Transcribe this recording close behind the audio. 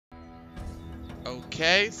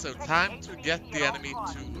Okay, so time to get the enemy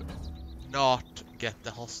to not get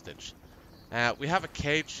the hostage. We have a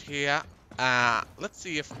cage here. Let's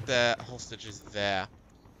see if the hostage is there.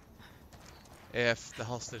 If the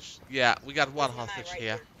hostage... Yeah, we got one hostage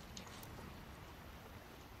here.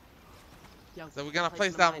 So we're gonna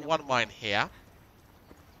place down one mine here.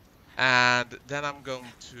 And then I'm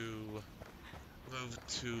going to move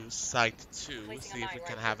to Site 2, see if we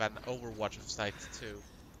can have an overwatch of Site 2.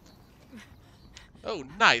 Oh,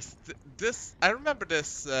 nice. I remember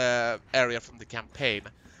this area from the campaign.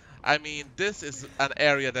 I mean, this is an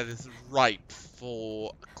area that is ripe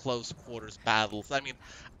for close quarters battles. I mean,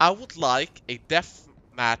 I would like a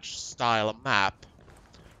deathmatch style map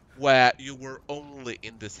where you were only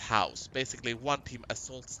in this house. Basically, one team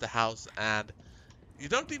assaults the house and you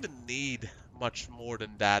don't even need much more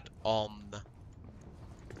than that on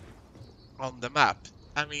the map.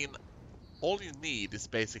 I mean, all you need is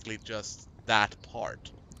basically just that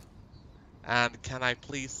part. And can I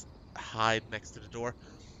please hide next to the door?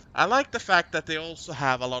 I like the fact that they also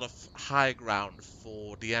have a lot of high ground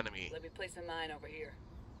for the enemy. Let me place a mine over here.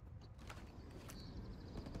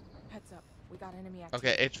 Heads up, we got enemy activity.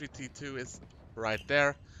 Okay, HVT2 is right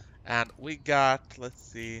there. And we got, let's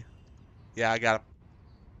see. Yeah, I got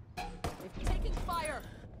him. Taking fire.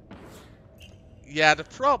 Yeah, the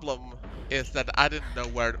problem is that I didn't know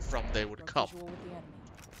where from they would come. Visual with the enemy.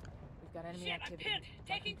 We've got enemy activity. I'm pinned.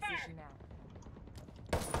 Taking fire. Now.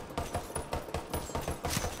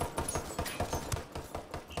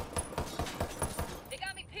 They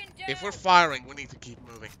got me pinned down. If we're firing, we need to keep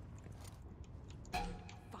moving.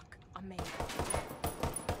 Fuck, I'm made.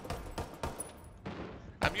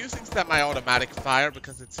 I'm using semi-automatic fire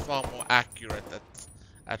because it's far more accurate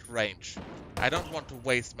at range. I don't want to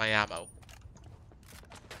waste my ammo.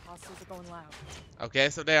 Hostiles are going loud. Okay,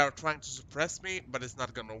 so they are trying to suppress me, but it's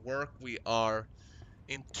not gonna work. We are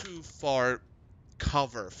in too far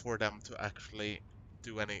cover for them to actually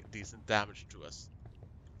do any decent damage to us.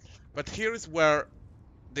 But here is where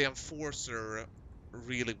the Enforcer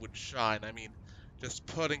really would shine. I mean, just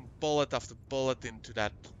putting bullet after bullet into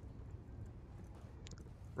that.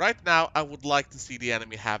 Right now, I would like to see the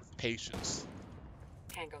enemy have patience.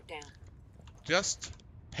 Tango down. Just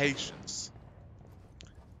patience.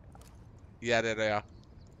 Yeah, there they are.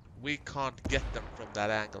 We can't get them from that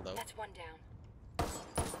angle, though. That's one down.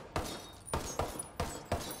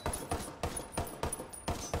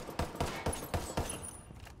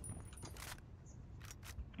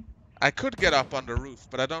 I could get up on the roof,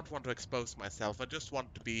 but I don't want to expose myself. I just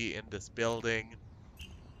want to be in this building,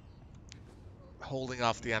 holding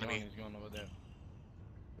off the enemy. He's going over there.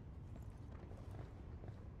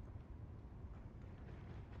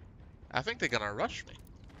 I think they're gonna rush me.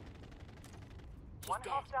 One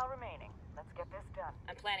hostile remaining. Let's get this done.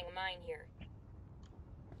 I'm planting a mine here.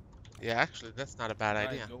 Yeah, actually, that's not a bad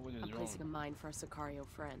idea. Go with his I'm drone. placing a mine for our Sicario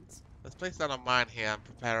friends. Let's place that on mine here and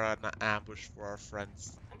prepare an ambush for our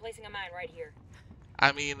friends. I'm placing a mine right here.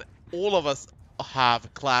 I mean, all of us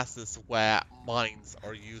have classes where mines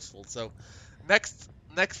are useful. So, next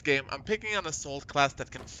game, I'm picking an assault class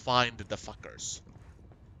that can find the fuckers.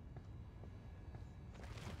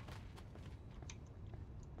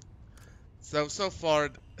 So far,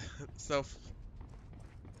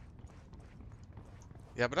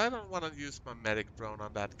 yeah, but I don't want to use my medic drone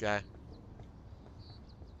on that guy.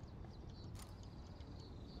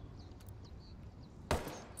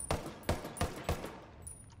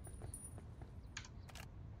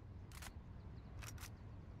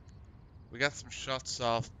 We got some shots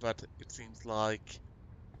off, but it seems like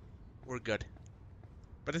we're good.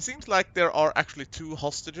 But it seems like there are actually 2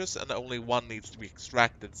 hostages and only one needs to be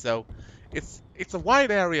extracted, so it's a wide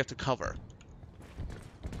area to cover.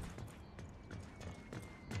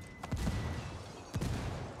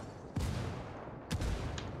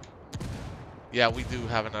 Yeah, we do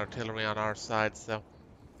have an artillery on our side, so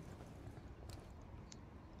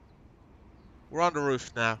we're on the roof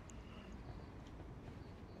now.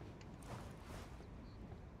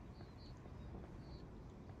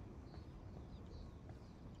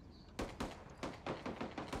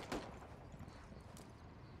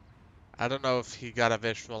 I don't know if he got a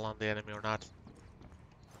visual on the enemy or not.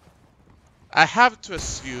 I have to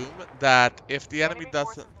assume that if the enemy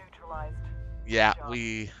doesn't... Yeah,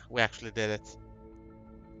 we actually did it.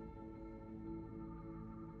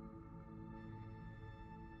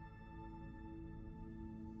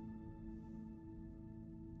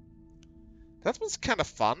 That was kind of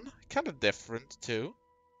fun, kind of different too.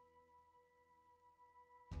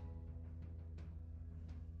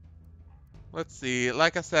 Let's see,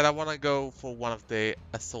 like I said, I want to go for one of the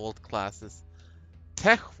assault classes.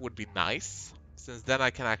 Tech would be nice, since then I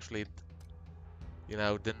can actually, you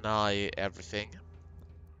know, deny everything.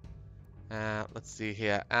 Let's see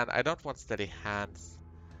here. And I don't want steady hands.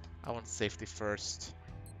 I want safety first.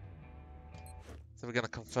 So we're gonna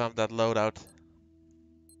confirm that loadout.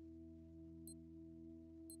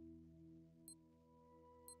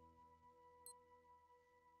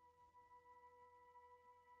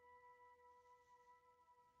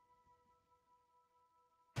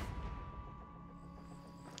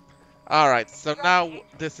 Alright, so now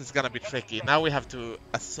this is gonna be tricky. Now we have to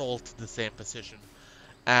assault the same position.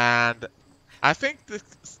 And I think the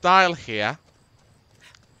style here,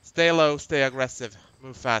 stay low, stay aggressive,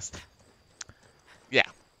 move fast. Yeah.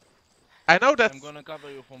 I know that. I'm gonna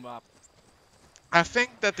cover you from up. I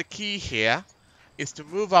think that the key here is to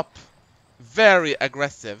move up very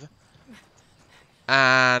aggressive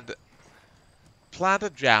and plant a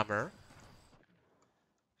jammer.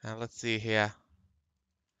 And let's see here.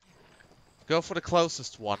 Go for the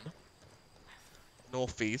closest one.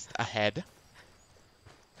 Northeast, ahead.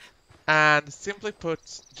 And simply put,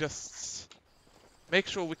 just make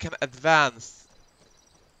sure we can advance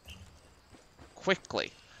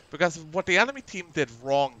quickly. Because what the enemy team did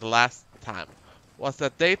wrong the last time was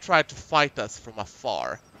that they tried to fight us from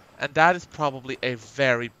afar. And that is probably a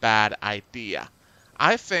very bad idea.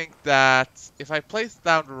 I think that if I place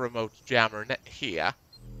down the remote jammer here,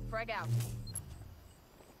 Frag out.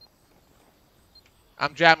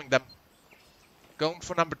 I'm jamming them. Going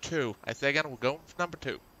for number 2. I say again, we're going for number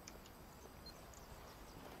 2.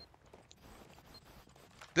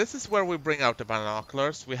 This is where we bring out the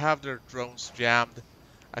binoculars. We have their drones jammed.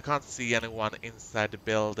 I can't see anyone inside the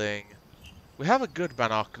building. We have a good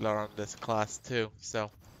binocular on this class too, so.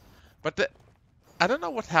 But I don't know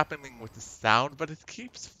what's happening with the sound, but it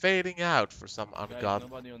keeps fading out for some Guys, ungodly.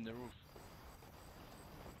 nobody on the roof.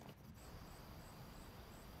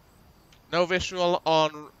 No visual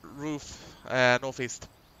on roof, northeast.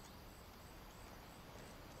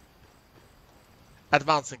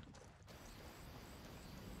 Advancing.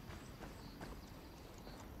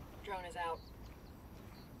 Drone is out.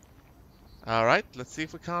 Alright, let's see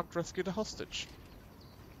if we can't rescue the hostage.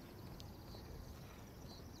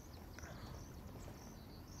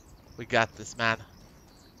 We got this, man.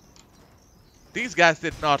 These guys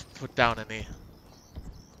did not put down any.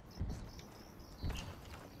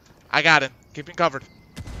 I got him. Keep him covered.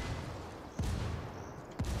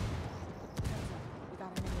 We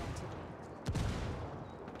got enemy activity.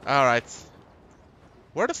 Alright.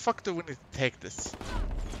 Where the fuck do we need to take this?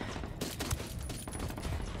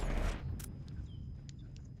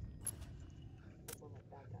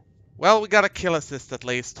 Well, we got a kill assist at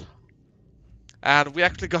least. And we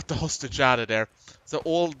actually got the hostage out of there. So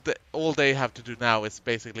all they have to do now is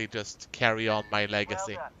basically just carry on my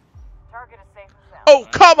legacy. Well done. Target is safe and sound. Oh,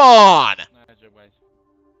 come on! Nice job, guys.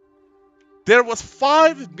 There was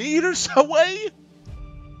 5 meters away?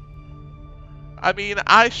 I mean,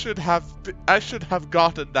 I should have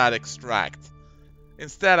gotten that extract.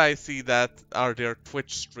 Instead, I see that our dear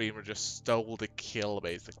Twitch streamer just stole the kill,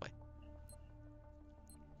 basically.